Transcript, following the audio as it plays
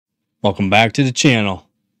Welcome back to the channel.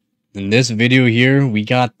 In this video here, we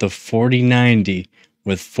got the 4090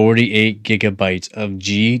 with 48 gigabytes of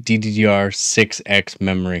GDDR6X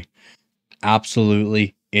memory.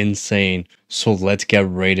 Absolutely insane. So let's get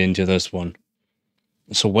right into this one.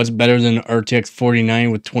 So what's better than an RTX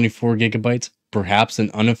 4090 with 24 gigabytes? Perhaps an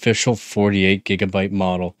unofficial 48 gigabyte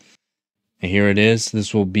model. And here it is.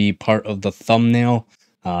 This will be part of the thumbnail.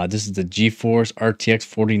 This is the GeForce RTX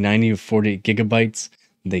 4090 with 48 gigabytes.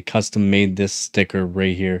 They custom made this sticker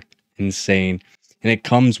right here. Insane. And it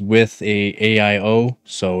comes with a AIO,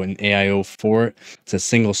 so an AIO for it. It's a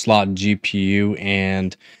single slot GPU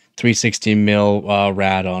and 360mm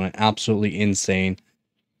RAD on it. Absolutely insane.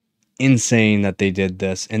 Insane that they did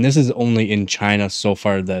this. And this is only in China so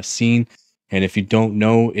far that I've seen. And if you don't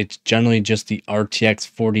know, it's generally just the RTX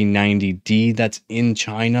 4090D that's in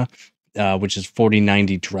China, which is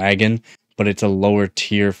 4090 Dragon, but it's a lower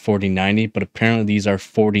tier 4090. But apparently these are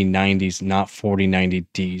 4090s, not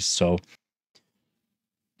 4090Ds. So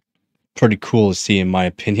pretty cool to see, in my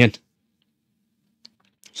opinion.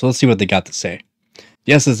 So let's see what they got to say.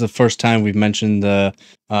 Yes, this is the first time we've mentioned the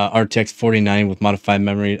RTX 4090 with modified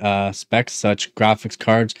memory specs. Such graphics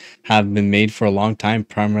cards have been made for a long time,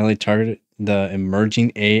 primarily targeted the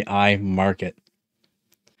emerging AI market,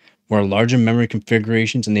 where larger memory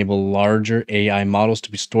configurations enable larger AI models to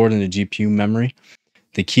be stored in the GPU memory.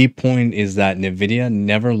 The key point is that NVIDIA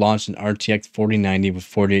never launched an RTX 4090 with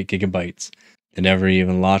 48 gigabytes. They never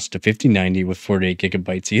even launched a 5090 with 48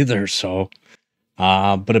 gigabytes either. So,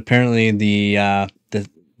 but apparently the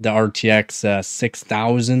RTX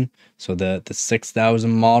 6000, so the 6000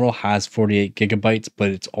 model has 48 gigabytes, but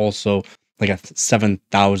it's also like a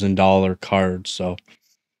 $7,000 card. So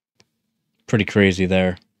pretty crazy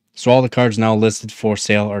there. So all the cards now listed for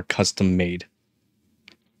sale are custom made.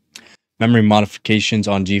 Memory modifications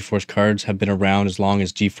on GeForce cards have been around as long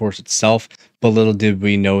as GeForce itself, but little did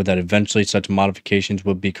we know that eventually such modifications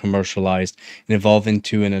would be commercialized and evolve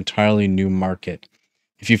into an entirely new market.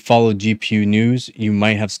 If you follow GPU news, you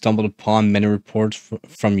might have stumbled upon many reports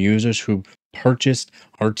from users who purchased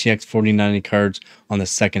RTX 4090 cards on the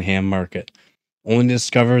secondhand market, only to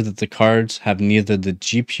discover that the cards have neither the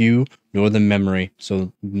GPU nor the memory,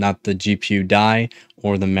 so not the GPU die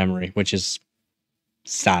or the memory, which is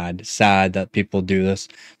sad that people do this.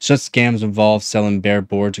 Such scams involve selling bare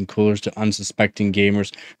boards and coolers to unsuspecting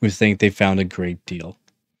gamers who think they found a great deal.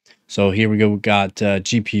 So here we go. We got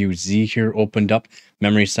GPU Z here opened up.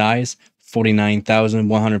 Memory size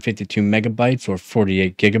 49,152 megabytes or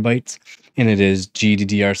 48 gigabytes, and it is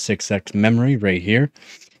GDDR6X memory right here.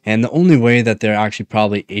 And the only way that they're actually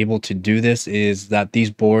probably able to do this is that these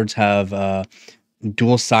boards have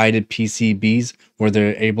dual-sided PCBs where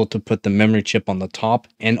they're able to put the memory chip on the top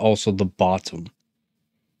and also the bottom.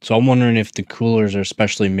 So I'm wondering if the coolers are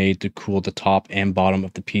specially made to cool the top and bottom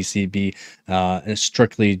of the PCB, and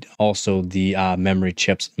strictly also the memory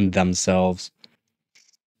chips themselves.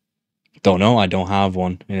 Don't know. I don't have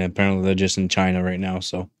one, and apparently they're just in China right now.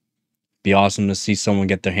 So be awesome to see someone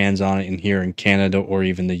get their hands on it in here in Canada or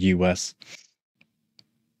even the US.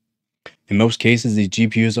 In most cases, these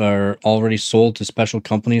GPUs are already sold to special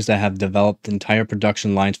companies that have developed entire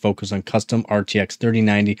production lines focused on custom RTX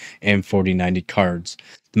 3090 and 4090 cards.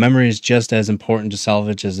 The memory is just as important to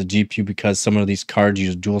salvage as the GPU because some of these cards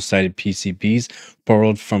use dual-sided PCBs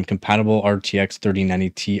borrowed from compatible RTX 3090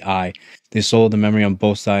 Ti. They sold the memory on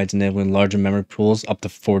both sides, enabling larger memory pools up to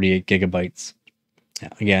 48 gigabytes.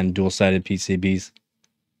 Again, dual-sided PCBs.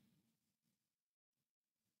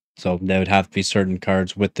 So there would have to be certain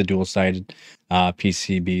cards with the dual-sided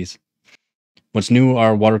PCBs. What's new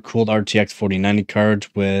are water-cooled RTX 4090 cards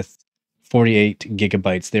with 48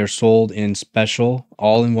 gigabytes. They are sold in special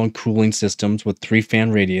all-in-one cooling systems with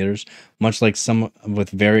 3-fan radiators, much like some with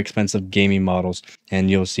very expensive gaming models. And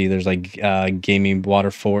you'll see there's like gaming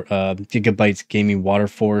Gigabytes Gaming Water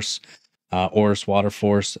Force, Aorus Water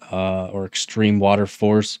Force, or Extreme Water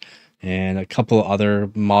Force, and a couple of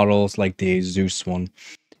other models like the Asus one.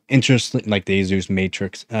 Interesting, like the Asus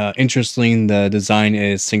Matrix. Interesting, the design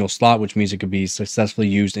is single slot, which means it could be successfully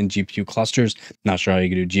used in GPU clusters. Not sure how you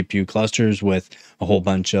could do GPU clusters with a whole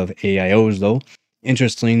bunch of AIOs though.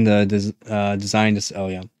 Interesting, the design is, oh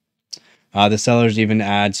yeah. The sellers even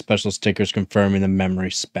add special stickers confirming the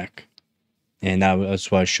memory spec. And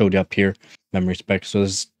that's what I showed you up here, memory spec. So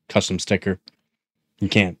this is custom sticker. You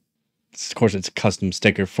can't, of course it's a custom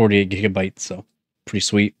sticker, 48 gigabytes, so pretty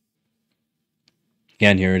sweet.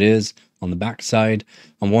 Again, here it is on the back side.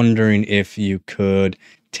 I'm wondering if you could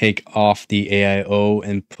take off the AIO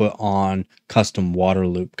and put on custom water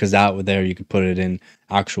loop, because that there you could put it in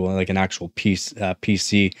actual like an actual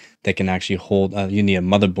PC that can actually hold. You need a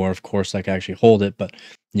motherboard, of course, that can actually hold it, but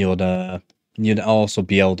you'd also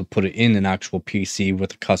be able to put it in an actual PC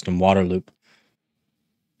with a custom water loop,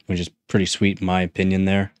 which is pretty sweet in my opinion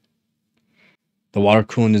there. The water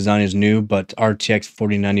cooling design is new, but RTX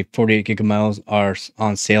 4090 48 gigabytes are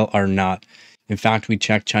on sale are not. In fact, we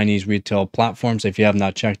checked Chinese retail platforms. If you have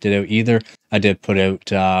not checked it out either, I did put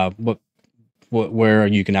out where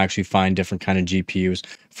you can actually find different kind of GPUs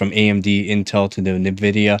from AMD, Intel to the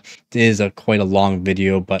NVIDIA. It is quite a long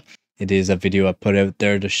video, but it is a video I put out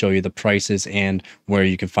there to show you the prices and where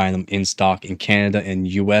you can find them in stock in Canada and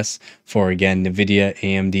US for, again, NVIDIA,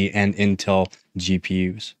 AMD, and Intel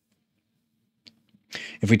GPUs.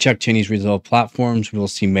 If we check Chinese retail platforms, we will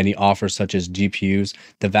see many offers such as GPUs,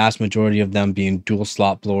 the vast majority of them being dual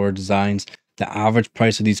slot blower designs. The average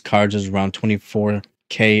price of these cards is around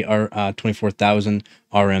 24K or 24,000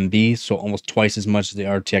 RMB, so almost twice as much as the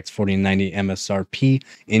RTX 4090 MSRP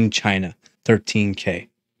in China, 13K.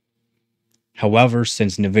 However,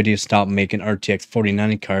 since NVIDIA stopped making RTX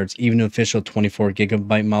 4090 cards, even official 24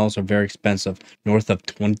 gigabyte models are very expensive, north of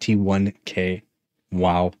 21K.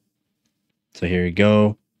 Wow. So here you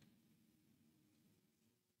go.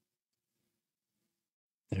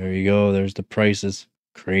 There you go. There's the prices.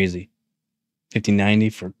 Crazy. 5090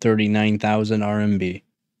 for 39,000 RMB.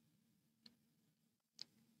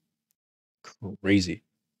 Crazy.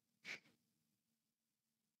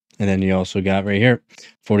 And then you also got right here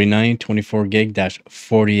 4090 24 gig dash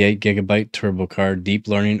 48 gigabyte turbo card, deep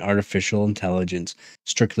learning artificial intelligence,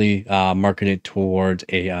 strictly marketed towards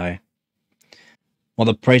AI. While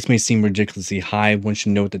the price may seem ridiculously high, one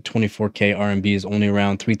should note that 24K RMB is only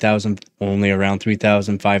around $3,500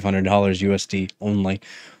 USD only.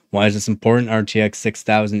 Why is this important? RTX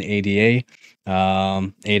 6000 ADA,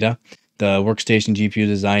 ADA, the workstation GPU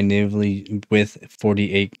designed natively with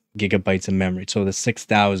 48 gigabytes of memory. So the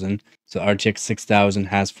 6000, so RTX 6000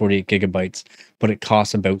 has 48 gigabytes, but it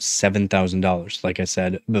costs about $7,000, like I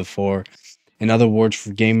said before. In other words,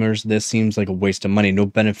 for gamers, this seems like a waste of money. No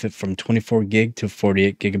benefit from 24 gig to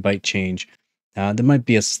 48 gigabyte change. There might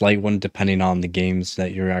be a slight one depending on the games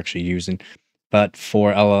that you're actually using. But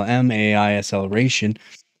for LLM, AI acceleration,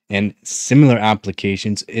 and similar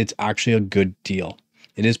applications, it's actually a good deal.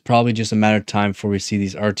 It is probably just a matter of time before we see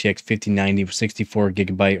these RTX 5090 with 64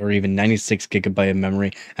 gigabyte or even 96 gigabyte of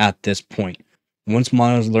memory at this point. Once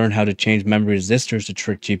models learn how to change memory resistors to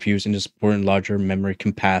trick GPUs into supporting larger memory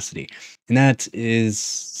capacity. And that is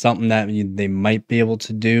something that they might be able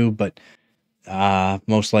to do, but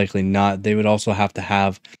most likely not. They would also have to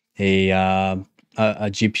have a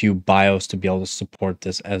GPU BIOS to be able to support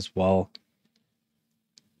this as well.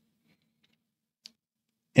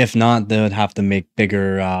 If not, they would have to make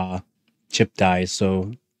bigger chip dies,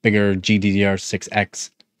 so bigger GDDR6X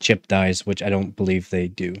chip dies, which I don't believe they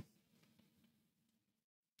do.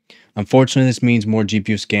 Unfortunately, this means more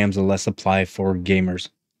GPU scams and less supply for gamers.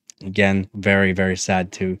 Again, very, very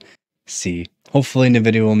sad to see. Hopefully,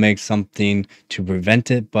 NVIDIA will make something to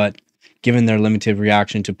prevent it, but given their limited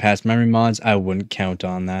reaction to past memory mods, I wouldn't count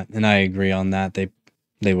on that. And I agree on that.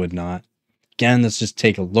 They would not. Again, let's just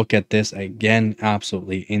take a look at this. Again,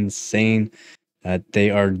 absolutely insane that they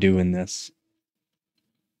are doing this.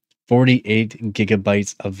 48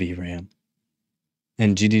 gigabytes of VRAM.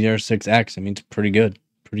 And GDDR6X, I mean, it's pretty good.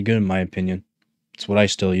 Pretty good in my opinion. It's what I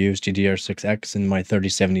still use, GDDR6X in my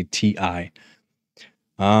 3070 Ti.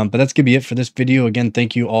 But that's going to be it for this video. Again,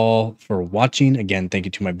 thank you all for watching. Again, thank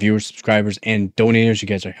you to my viewers, subscribers, and donators. You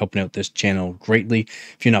guys are helping out this channel greatly.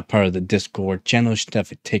 If you're not part of the Discord channel, you should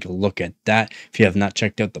definitely take a look at that. If you have not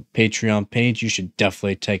checked out the Patreon page, you should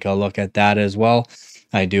definitely take a look at that as well.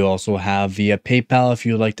 I do also have via PayPal if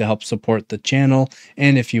you would like to help support the channel.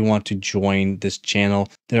 And if you want to join this channel,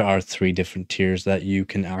 there are 3 different tiers that you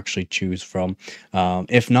can actually choose from.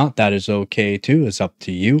 If not, that is okay too. It's up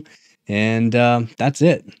to you. And that's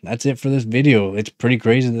it. That's it for this video. It's pretty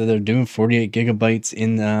crazy that they're doing 48 gigabytes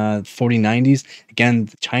in 4090s. Again,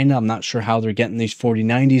 China, I'm not sure how they're getting these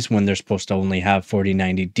 4090s when they're supposed to only have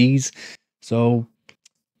 4090Ds. So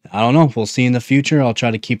I don't know. We'll see in the future. I'll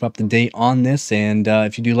try to keep up to date on this. And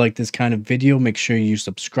if you do like this kind of video, make sure you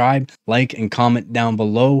subscribe, like, and comment down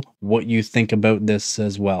below what you think about this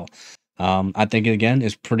as well. I think, again,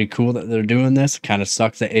 it's pretty cool that they're doing this. Kind of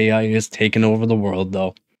sucks that AI is taking over the world,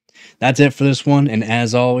 though. That's it for this one. And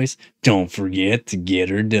as always, don't forget to get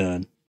her done.